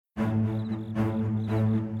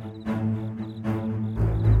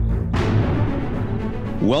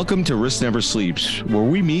Welcome to Risk Never Sleeps, where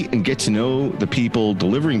we meet and get to know the people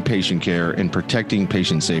delivering patient care and protecting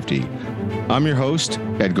patient safety. I'm your host,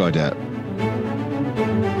 Ed Gaudet.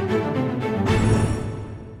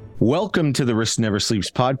 Welcome to the Risk Never Sleeps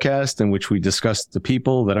podcast, in which we discuss the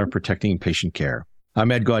people that are protecting patient care. I'm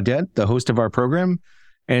Ed Gaudet, the host of our program,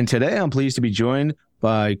 and today I'm pleased to be joined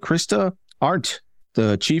by Krista, Arndt,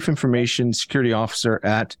 the Chief Information Security Officer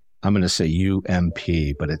at, I'm going to say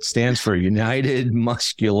UMP, but it stands for United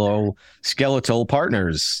Musculoskeletal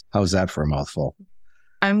Partners. How's that for a mouthful?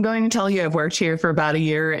 I'm going to tell you I've worked here for about a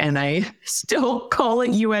year and I still call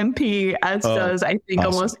it UMP, as does, I think,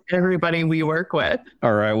 awesome. Almost everybody we work with.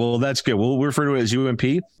 All right. Well, that's good. We'll refer to it as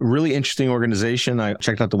UMP. Really interesting organization. I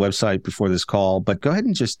checked out the website before this call, but go ahead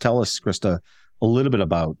and just tell us, Krista, a little bit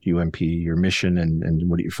about UMP, your mission, and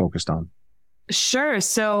what you're focused on. Sure.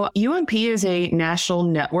 So UMP is a national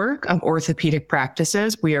network of orthopedic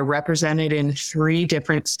practices. We are represented in 3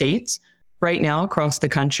 different states right now across the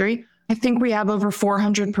country. I think we have over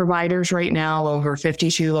 400 providers right now, over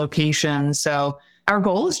 52 locations. So our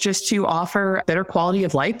goal is just to offer better quality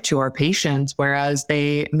of life to our patients, whereas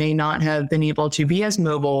they may not have been able to be as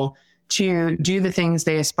mobile to do the things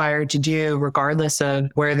they aspire to do, regardless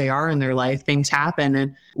of where they are in their life. Things happen.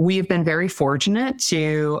 And we've been very fortunate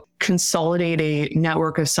to consolidate a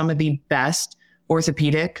network of some of the best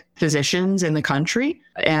orthopedic physicians in the country.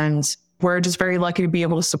 And we're just very lucky to be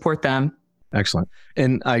able to support them. Excellent.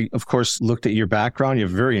 And I, of course, looked at your background. You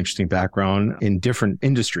have a very interesting background in different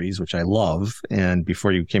industries, which I love. And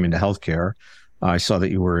before you came into healthcare, I saw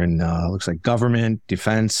that you were in, looks like government,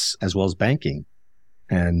 defense, as well as banking,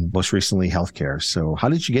 and most recently healthcare. So how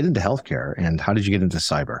did you get into healthcare and how did you get into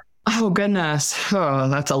cyber? Oh, goodness. Oh,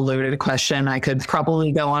 that's a loaded question. I could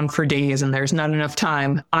probably go on for days and there's not enough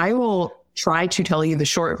time. I will try to tell you the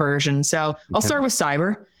short version. So I'll start with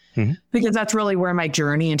cyber. Because that's really where my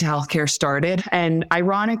journey into healthcare started. And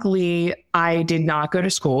ironically, I did not go to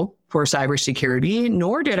school for cybersecurity,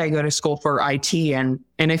 nor did I go to school for IT. And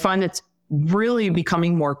I find it's really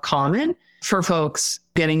becoming more common for folks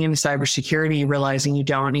getting into cybersecurity, realizing you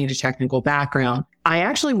don't need a technical background. I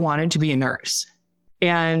actually wanted to be a nurse.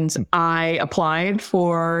 And I applied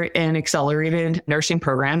for an accelerated nursing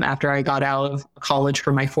program after I got out of college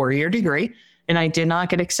for my 4-year degree. And I did not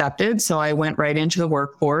get accepted. So I went right into the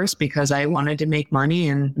workforce because I wanted to make money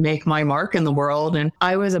and make my mark in the world. And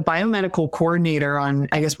I was a biomedical coordinator on,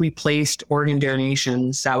 I guess, we placed organ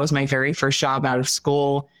donations. That was my very first job out of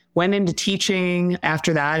school. Went into teaching.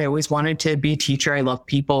 After that, I always wanted to be a teacher. I love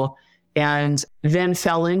people. And then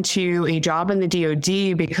fell into a job in the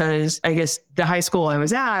DoD because I guess the high school I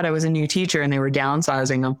was at, I was a new teacher and they were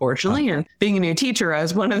downsizing, unfortunately. And being a new teacher, I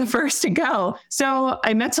was one of the first to go. So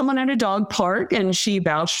I met someone at a dog park and she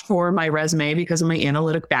vouched for my resume because of my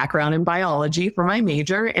analytic background in biology for my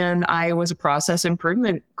major. And I was a process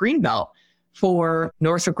improvement green belt for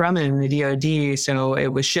Northrop Grumman in the DoD. So it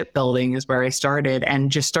was shipbuilding is where I started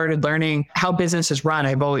and just started learning how business is run.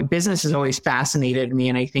 Business has always fascinated me.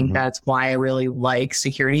 And I think that's why I really like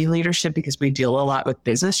security leadership, because we deal a lot with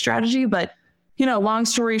business strategy. But, long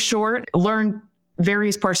story short, learned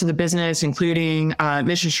various parts of the business, including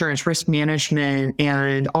mission assurance, risk management,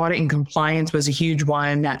 and audit and compliance was a huge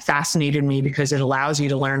one that fascinated me because it allows you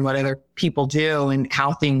to learn what other people do and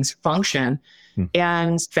how things function.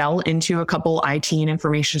 And fell into a couple IT and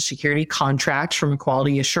information security contracts from a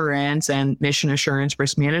quality assurance and mission assurance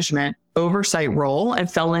risk management oversight role, and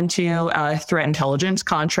fell into a threat intelligence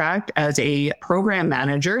contract as a program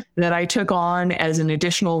manager that I took on as an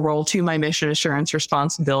additional role to my mission assurance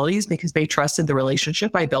responsibilities because they trusted the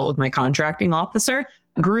relationship I built with my contracting officer.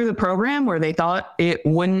 Grew the program where they thought it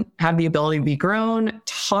wouldn't have the ability to be grown,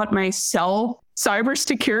 taught myself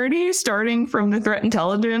cybersecurity, starting from the threat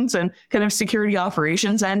intelligence and kind of security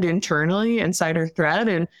operations and internally insider threat.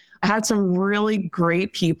 And I had some really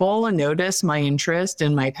great people notice my interest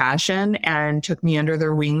and my passion and took me under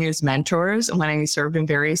their wing as mentors when I served in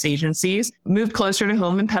various agencies. Moved closer to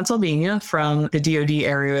home in Pennsylvania from the DoD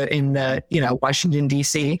area in the, Washington,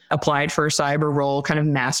 D.C. Applied for a cyber role, kind of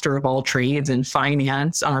master of all trades in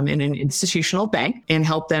finance in an institutional bank, and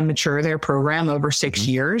helped them mature their program over 6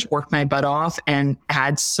 years, worked my butt off, and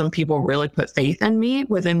had some people really put faith in me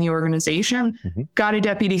within the organization. Got a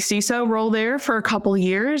deputy CISO role there for a couple of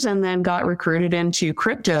years, and then got recruited into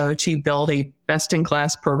crypto to build a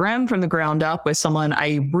best-in-class program from the ground up with someone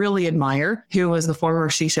I really admire, who was the former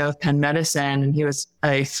CISO of Penn Medicine, and he was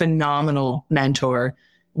a phenomenal mentor,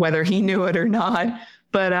 whether he knew it or not.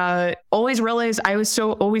 But always realized I was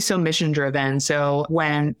always so mission driven. So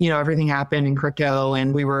when, everything happened in crypto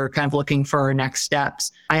and we were kind of looking for our next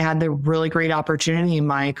steps, I had the really great opportunity.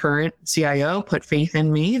 My current CIO put faith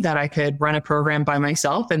in me that I could run a program by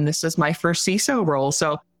myself. And this is my first CISO role.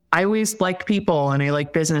 So I always like people and I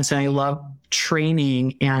like business and I love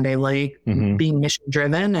training and I like being mission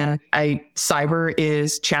driven, and cyber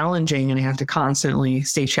is challenging and I have to constantly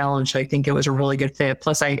stay challenged. I think it was a really good fit.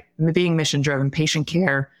 Plus being mission driven, patient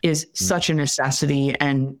care is such a necessity,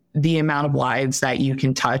 and the amount of lives that you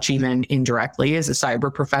can touch even indirectly as a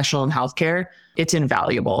cyber professional in healthcare, it's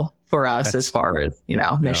invaluable for us as far as,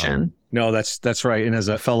 mission. No, that's right. And as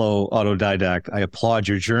a fellow autodidact, I applaud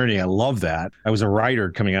your journey. I love that. I was a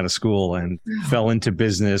writer coming out of school and fell into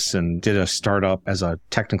business and did a startup as a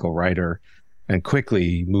technical writer and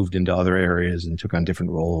quickly moved into other areas and took on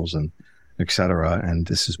different roles and et cetera. And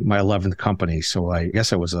this is my 11th company. So I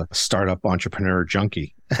guess I was a startup entrepreneur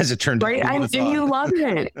junkie, as it turned out. Right. And you love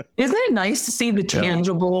it. Isn't it nice to see the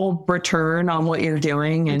tangible return on what you're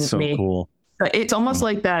doing? And it's so cool. It's almost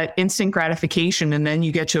like that instant gratification. And then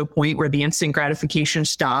you get to a point where the instant gratification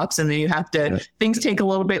stops and then you have to, things take a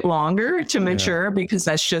little bit longer to mature because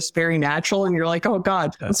that's just very natural. And you're like, oh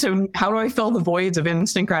God. So how do I fill the voids of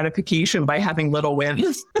instant gratification by having little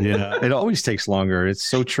wins? It always takes longer. It's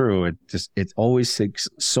so true. It always takes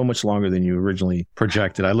so much longer than you originally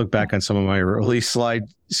projected. I look back on some of my early slide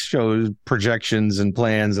shows, projections and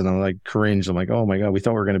plans, and I'm like cringe. I'm like, oh my God, we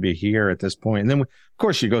thought we were going to be here at this point. And then of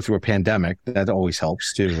course you go through a pandemic. That always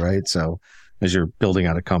helps too, right? So as you're building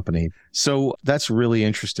out a company. So that's really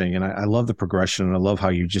interesting. And I love the progression. And I love how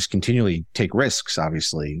you just continually take risks,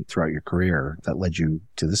 obviously, throughout your career that led you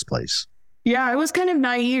to this place. Yeah, I was kind of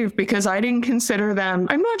naive because I didn't consider them,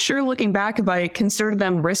 I'm not sure looking back if I considered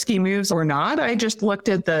them risky moves or not. I just looked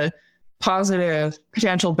at the positive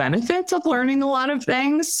potential benefits of learning a lot of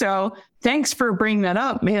things. So thanks for bringing that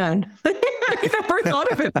up, man. I never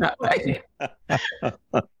thought of it that way.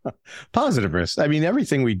 Positive risk. I mean,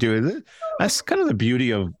 everything we do, that's kind of the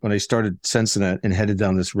beauty of when I started sensing it and headed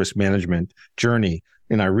down this risk management journey.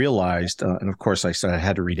 And I realized, and of course I said I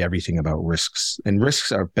had to read everything about risks, and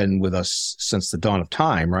risks have been with us since the dawn of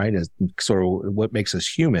time, right? As sort of what makes us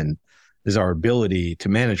human is our ability to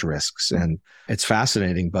manage risks. And it's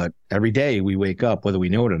fascinating, but every day we wake up, whether we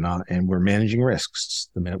know it or not, and we're managing risks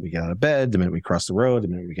the minute we get out of bed, the minute we cross the road, the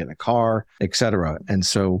minute we get in a car, et cetera. And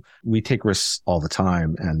so we take risks all the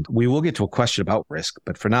time, and we will get to a question about risk.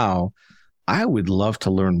 But for now, I would love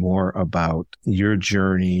to learn more about your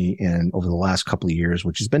journey and over the last couple of years,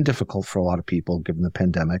 which has been difficult for a lot of people given the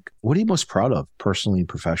pandemic. What are you most proud of personally and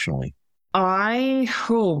professionally?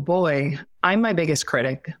 Oh boy, I'm my biggest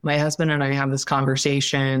critic. My husband and I have this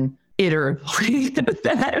conversation iteratively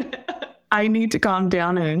that I need to calm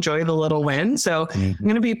down and enjoy the little wins. So I'm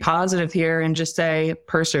going to be positive here and just say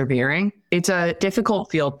persevering. It's a difficult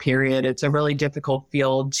field, period. It's a really difficult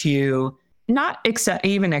field to not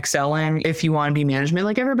even excel in if you want to be management.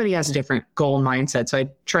 Like everybody has a different goal and mindset. So I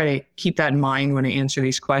try to keep that in mind when I answer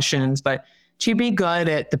these questions. But to be good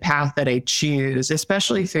at the path that I choose,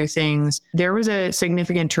 especially through things. There was a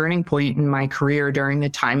significant turning point in my career during the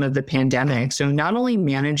time of the pandemic. So not only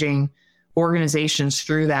managing organizations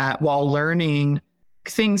through that while learning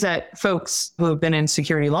things that folks who have been in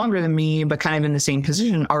security longer than me, but kind of in the same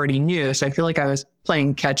position already knew. So I feel like I was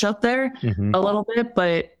playing catch up there a little bit,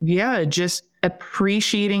 but yeah, just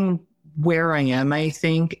appreciating where I am, I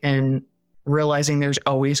think, and realizing there's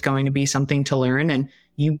always going to be something to learn. And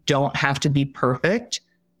you don't have to be perfect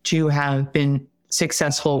to have been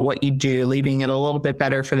successful at what you do, leaving it a little bit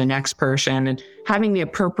better for the next person and having the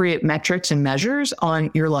appropriate metrics and measures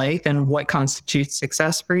on your life and what constitutes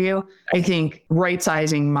success for you. I think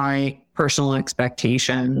right-sizing my personal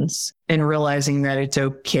expectations and realizing that it's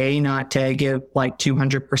okay not to give like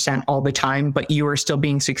 200% all the time, but you are still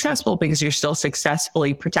being successful because you're still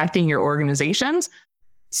successfully protecting your organizations.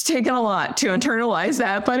 It's taken a lot to internalize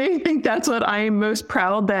that, but I think that's what I'm most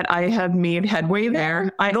proud that I have made headway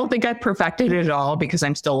there. I don't think I've perfected it at all because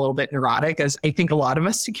I'm still a little bit neurotic, as I think a lot of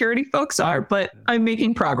us security folks are, but I'm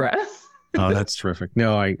making progress. Oh, that's terrific.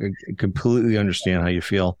 No, I completely understand how you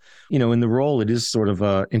feel. You know, in the role, it is sort of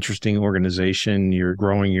an interesting organization. You're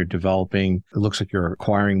growing, you're developing. It looks like you're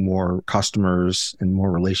acquiring more customers and more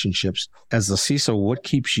relationships. As the CISO, what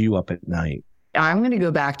keeps you up at night? I'm going to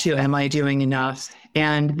go back to, am I doing enough?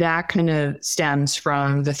 And that kind of stems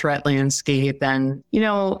from the threat landscape. And, you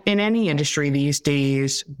know, in any industry these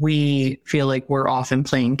days, we feel like we're often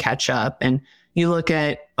playing catch up. And you look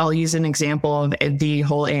at, I'll use an example of the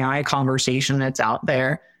whole AI conversation that's out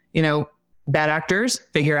there. You know, bad actors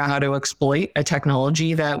figure out how to exploit a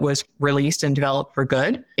technology that was released and developed for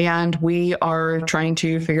good. And we are trying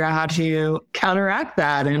to figure out how to counteract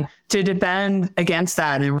that and to defend against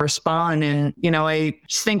that and respond. And, I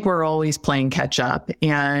just think we're always playing catch up.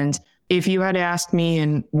 And if you had asked me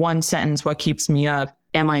in one sentence, what keeps me up?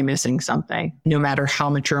 Am I missing something? No matter how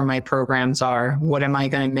mature my programs are, what am I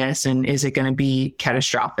going to miss? And is it going to be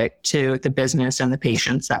catastrophic to the business and the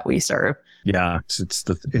patients that we serve? Yeah, it's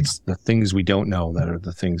the things we don't know that are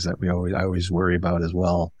the things that I always worry about as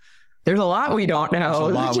well. There's a lot we don't know.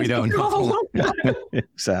 There's a lot we don't know.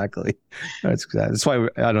 Exactly. That's why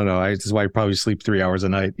I don't know. That's why I probably sleep 3 hours a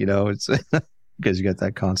night. It's because you get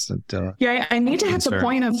that constant. Yeah, I need to hit the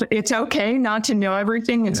point of it's okay not to know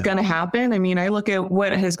everything that's going to happen. I mean, I look at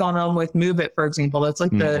what has gone on with Move It, for example. That's like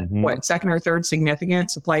the second or third significant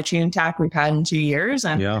supply chain attack we've had in 2 years.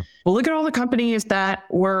 And well, look at all the companies that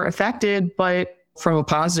were affected, but from a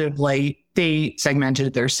positive light, they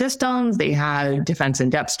segmented their systems. They had defense in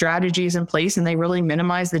depth strategies in place, and they really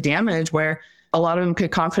minimized the damage where a lot of them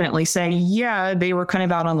could confidently say, yeah, they were kind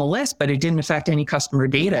of out on the list, but it didn't affect any customer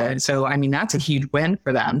data. So, I mean, that's a huge win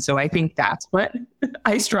for them. So I think that's what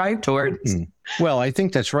I strive towards. Well, I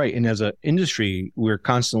think that's right. And as an industry, we're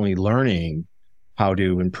constantly learning how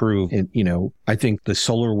to improve. And, I think the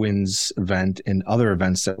SolarWinds event and other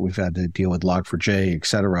events that we've had to deal with, Log4j, et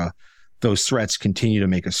cetera, those threats continue to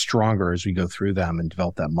make us stronger as we go through them and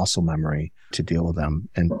develop that muscle memory to deal with them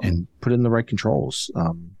and put in the right controls.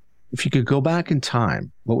 If you could go back in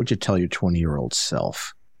time, what would you tell your 20-year-old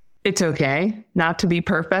self? It's okay not to be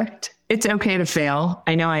perfect. It's okay to fail.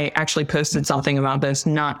 I know I actually posted something about this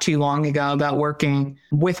not too long ago about working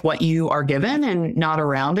with what you are given and not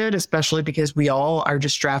around it, especially because we all are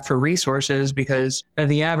just strapped for resources because of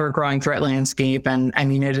the ever-growing threat landscape. And I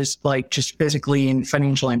mean, it is like just physically and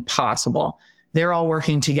financially impossible. They're all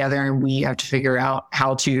working together and we have to figure out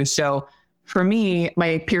how to. So for me,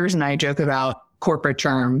 my peers and I joke about corporate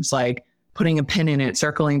terms like putting a pin in it,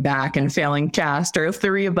 circling back, and failing fast, or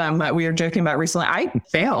 3 of them that we were joking about recently. I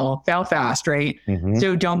fail fast, right?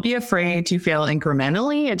 So don't be afraid to fail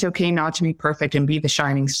incrementally. It's okay not to be perfect and be the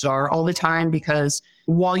shining star all the time, because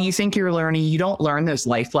while you think you're learning, you don't learn those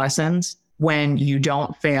life lessons when you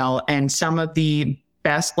don't fail. And some of the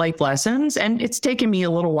best life lessons, and it's taken me a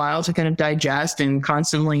little while to kind of digest and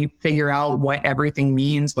constantly figure out what everything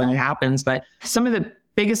means when it happens, but some of the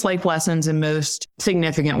biggest life lessons and most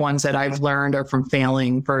significant ones that I've learned are from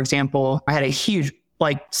failing. For example, I had a huge,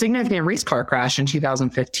 significant race car crash in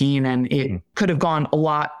 2015, and it could have gone a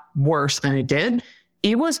lot worse than it did.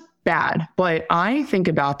 It was bad, but I think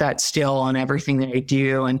about that still on everything that I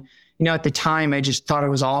do. And, at the time, I just thought it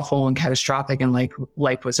was awful and catastrophic and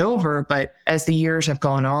life was over. But as the years have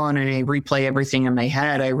gone on and I replay everything in my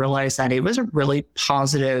head, I realized that it was a really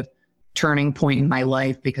positive turning point in my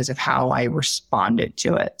life because of how I responded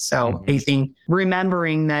to it. So I think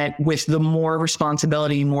remembering that with the more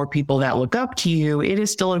responsibility, more people that look up to you, it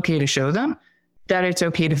is still okay to show them that it's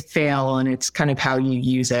okay to fail, and it's kind of how you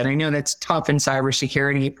use it. I know that's tough in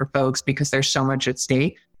cybersecurity for folks because there's so much at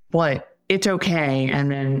stake, but it's okay.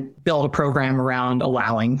 And then build a program around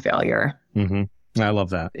allowing failure. I love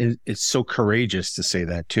that. It's so courageous to say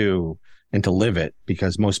that too, and to live it,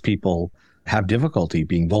 because most people have difficulty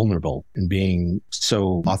being vulnerable and being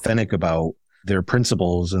so authentic about their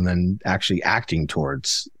principles and then actually acting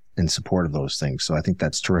towards in support of those things. So I think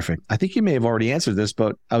that's terrific. I think you may have already answered this,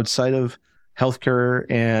 but outside of healthcare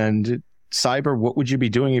and cyber, what would you be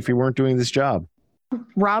doing if you weren't doing this job?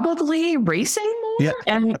 Probably racing more.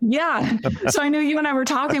 And so I know you and I were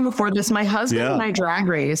talking before this. My husband and I drag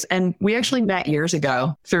race, and we actually met years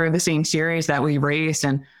ago through the same series that we raced.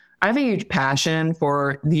 And I have a huge passion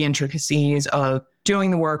for the intricacies of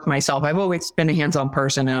doing the work myself. I've always been a hands-on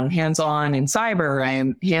person. I'm hands-on in cyber. I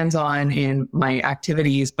am hands-on in my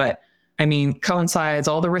activities, but I mean, coincides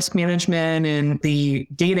all the risk management and the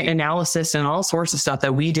data analysis and all sorts of stuff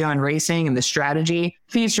that we do in racing, and the strategy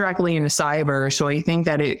feeds directly into cyber. So I think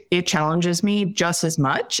that it challenges me just as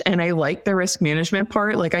much. And I like the risk management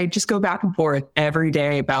part. I just go back and forth every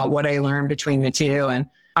day about what I learn between the two. And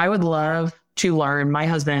I would love to learn. My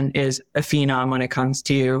husband is a phenom when it comes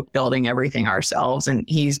to building everything ourselves. And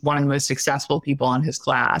he's one of the most successful people in his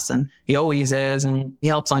class. And he always is. And he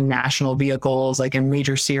helps on national vehicles, in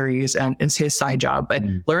major series, and it's his side job. But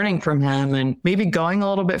learning from him and maybe going a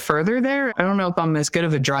little bit further there. I don't know if I'm as good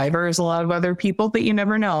of a driver as a lot of other people, but you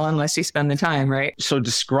never know unless you spend the time, right? So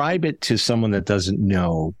describe it to someone that doesn't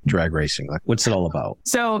know drag racing. What's it all about?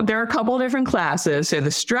 So there are a couple of different classes. So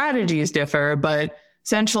the strategies differ, but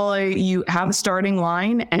essentially, you have a starting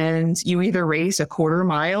line and you either race a 1/4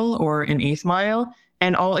 mile or an 1/8 mile.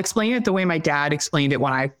 And I'll explain it the way my dad explained it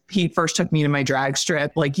when he first took me to my drag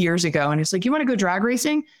strip like years ago. And he's like, you want to go drag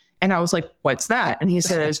racing? And I was like, what's that? And he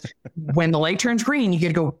says, when the light turns green, you get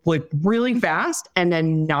to go like really fast and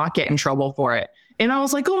then not get in trouble for it. And I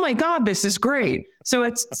was like, oh my God, this is great. So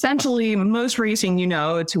it's essentially most racing,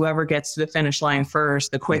 it's whoever gets to the finish line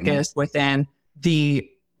first, the quickest within the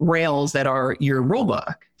rails that are your rule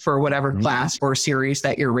book for whatever class or series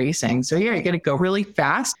that you're racing. So yeah, you got to go really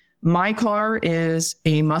fast. My car is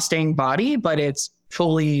a Mustang body, but it's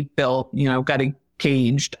fully built, got a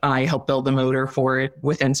caged. I helped build the motor for it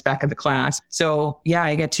within spec of the class. So yeah,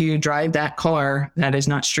 I get to drive that car that is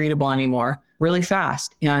not streetable anymore really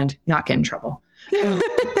fast and not get in trouble.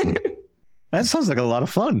 That sounds like a lot of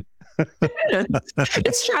fun.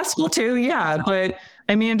 It's stressful too, yeah. But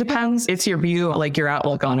I mean, it depends. It's your view, like your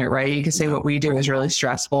outlook on it, right? You can say what we do is really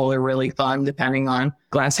stressful or really fun, depending on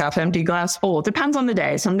glass half empty, glass full. It depends on the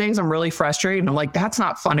day. Some days I'm really frustrated. I'm like, that's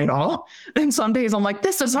not fun at all. And some days I'm like,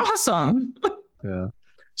 this is awesome. Yeah.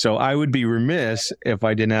 So I would be remiss if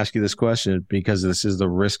I didn't ask you this question, because this is the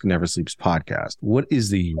Risk Never Sleeps podcast. What is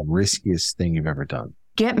the riskiest thing you've ever done?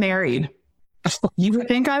 Get married. You would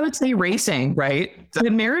think I would say racing, right?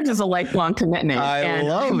 The marriage is a lifelong commitment. I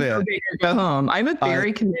love it. Go home. I'm a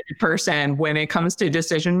very committed person when it comes to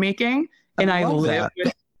decision making, and I live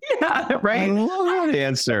with, yeah, right. I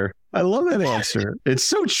love that answer. It's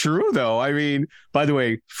so true, though. I mean, by the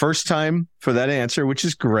way, first time for that answer, which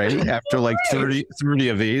is great after like 30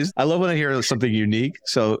 of these. I love when I hear something unique.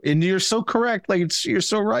 So, and you're so correct. Like you're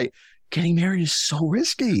so right. Getting married is so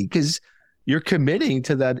risky because you're committing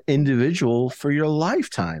to that individual for your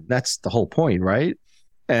lifetime. That's the whole point, right?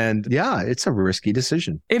 And yeah, it's a risky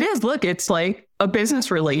decision. It is. Look, it's like a business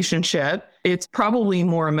relationship. It's probably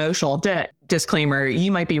more emotional. Disclaimer,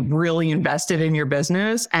 you might be really invested in your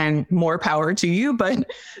business and more power to you, but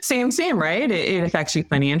same, right? It affects you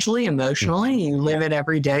financially, emotionally. You live it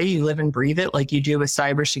every day. You live and breathe it like you do with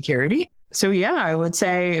cybersecurity. So yeah, I would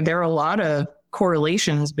say there are a lot of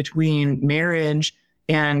correlations between marriage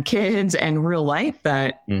and kids and real life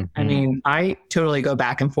that, I mean, I totally go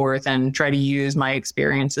back and forth and try to use my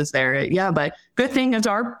experiences there. Yeah, but good thing is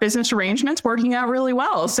our business arrangement's working out really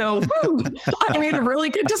well. So I made a really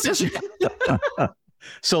good decision.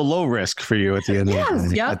 So low risk for you at the end of the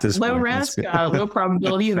day. Yeah, low risk, low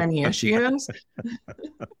probability of any issues.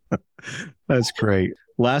 That's great.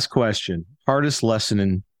 Last question. Hardest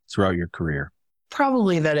lesson throughout your career?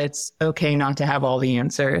 Probably that it's okay not to have all the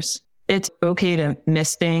answers. It's okay to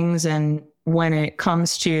miss things. And when it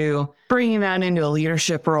comes to bringing that into a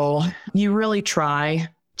leadership role, you really try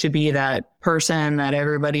to be that person that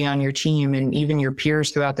everybody on your team and even your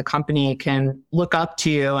peers throughout the company can look up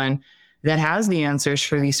to and that has the answers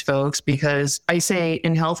for these folks. Because I say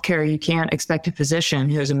in healthcare, you can't expect a physician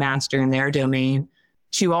who's a master in their domain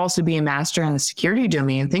to also be a master in the security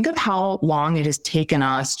domain. Think of how long it has taken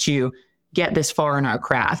us to get this far in our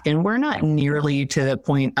craft. And we're not nearly to the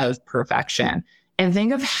point of perfection. And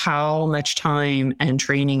think of how much time and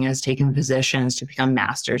training has taken physicians to become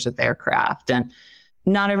masters of their craft. And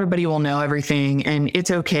not everybody will know everything. And it's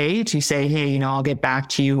okay to say, hey, I'll get back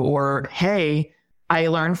to you. Or, hey, I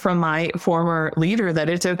learned from my former leader that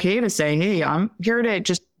it's okay to say, hey, I'm here to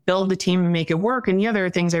just build the team and make it work. And the other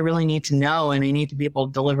things I really need to know, and I need to be able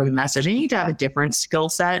to deliver the message. I need to have a different skill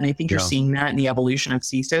set. And I think you're seeing that in the evolution of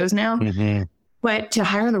CISOs now. But to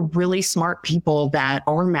hire the really smart people that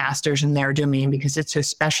are masters in their domain, because it's so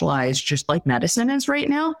specialized, just like medicine is right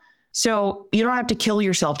now. So you don't have to kill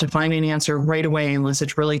yourself to find an answer right away unless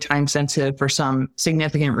it's really time sensitive for some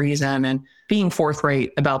significant reason. And being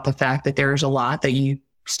forthright about the fact that there's a lot that you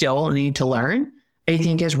still need to learn, I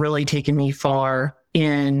think has really taken me far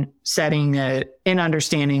in setting an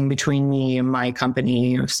understanding between me and my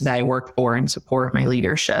company that I work for and support my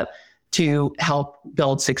leadership to help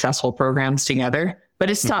build successful programs together. But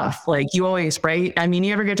it's tough. Like you always, right? I mean,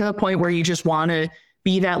 you ever get to the point where you just want to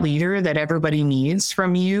be that leader that everybody needs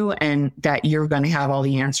from you and that you're going to have all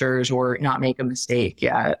the answers or not make a mistake.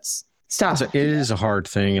 Yeah, it's tough. It is a hard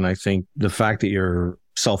thing. And I think the fact that you're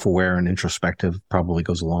self-aware and introspective probably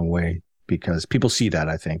goes a long way. Because people see that,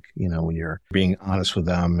 I think, when you're being honest with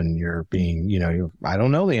them and you're being, I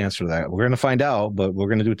don't know the answer to that. We're going to find out, but we're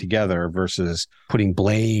going to do it together versus putting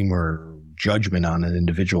blame or judgment on an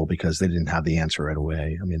individual because they didn't have the answer right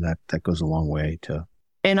away. I mean, that goes a long way to.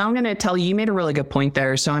 And I'm going to tell you, you made a really good point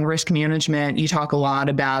there. So in risk management, you talk a lot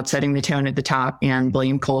about setting the tone at the top and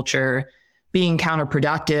blame culture being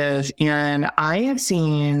counterproductive. And I have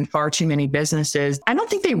seen far too many businesses. I don't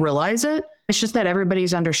think they realize it. It's just that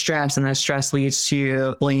everybody's under stress and that stress leads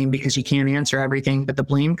to blame because you can't answer everything. But the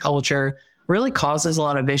blame culture really causes a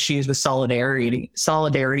lot of issues with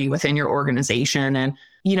solidarity within your organization. And,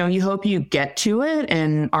 you hope you get to it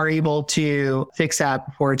and are able to fix that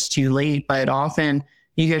before it's too late. But often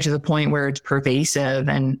you get to the point where it's pervasive,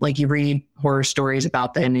 and like you read horror stories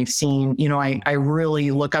about that and you've seen, I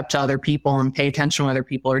really look up to other people and pay attention to what other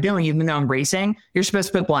people are doing. Even though I'm racing, you're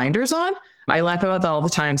supposed to put blinders on. I laugh about that all the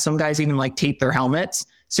time. Some guys even tape their helmets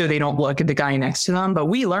so they don't look at the guy next to them, but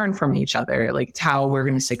we learn from each other. It's how we're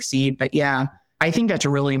going to succeed. But yeah, I think that's a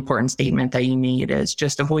really important statement that you need, is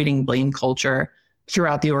just avoiding blame culture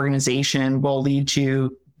throughout the organization will lead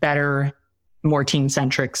to better, more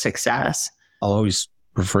team-centric success. I'll always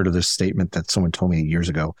refer to this statement that someone told me years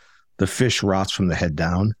ago: the fish rots from the head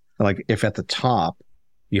down. If at the top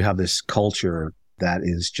you have this culture that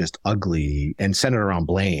is just ugly and centered around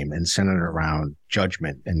blame and centered around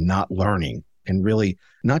judgment and not learning, and really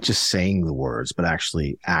not just saying the words, but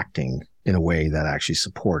actually acting in a way that actually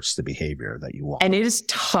supports the behavior that you want. And it is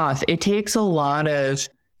tough. It takes a lot of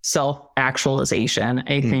self-actualization,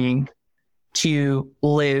 I think, to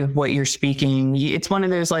live what you're speaking. It's one of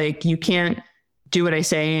those, you can't do what I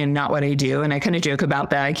say and not what I do. And I kind of joke about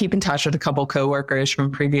that. I keep in touch with a couple coworkers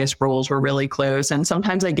from previous roles. We're really close. And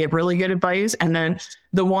sometimes I give really good advice. And then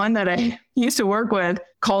the one that I used to work with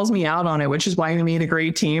calls me out on it, which is why we made a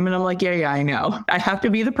great team. And I'm like, yeah, I know. I have to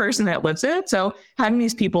be the person that lives it. So having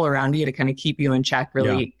these people around you to kind of keep you in check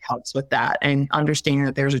really helps with that, and understanding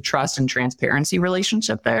that there's a trust and transparency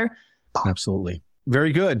relationship there. Absolutely.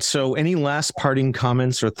 Very good. So any last parting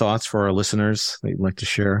comments or thoughts for our listeners that you'd like to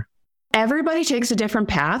share? Everybody takes a different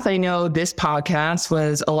path. I know this podcast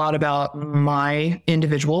was a lot about my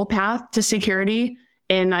individual path to security.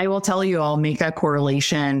 And I will tell you, I'll make that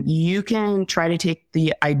correlation. You can try to take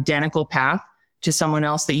the identical path to someone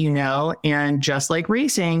else that you know, and just like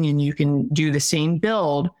racing, and you can do the same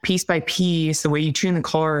build piece by piece, the way you tune the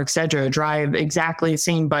car, etc., drive exactly the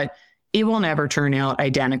same, but it will never turn out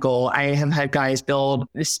identical. I have had guys build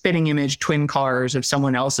spitting image twin cars of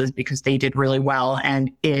someone else's because they did really well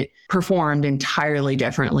and it performed entirely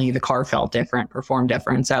differently. The car felt different, performed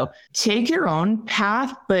different. So take your own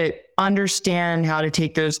path, but understand how to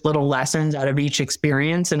take those little lessons out of each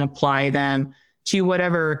experience and apply them to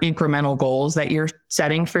whatever incremental goals that you're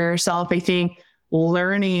setting for yourself. I think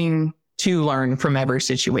learning to learn from every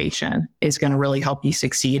situation is going to really help you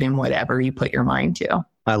succeed in whatever you put your mind to.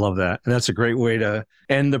 I love that. And that's a great way to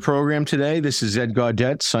end the program today. This is Ed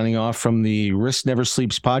Gaudet signing off from the Risk Never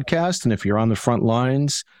Sleeps podcast. And if you're on the front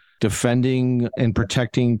lines defending and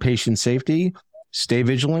protecting patient safety, stay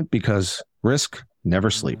vigilant, because risk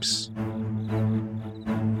never sleeps.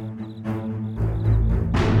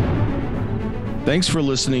 Thanks for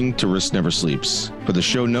listening to Risk Never Sleeps. For the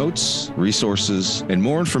show notes, resources, and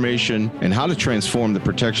more information and how to transform the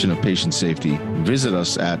protection of patient safety, visit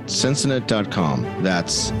us at Sensinet.com.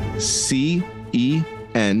 That's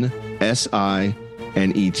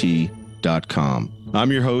CENSINET.com.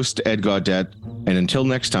 I'm your host, Ed Gaudet, and until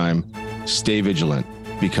next time, stay vigilant,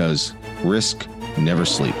 because risk never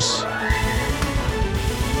sleeps.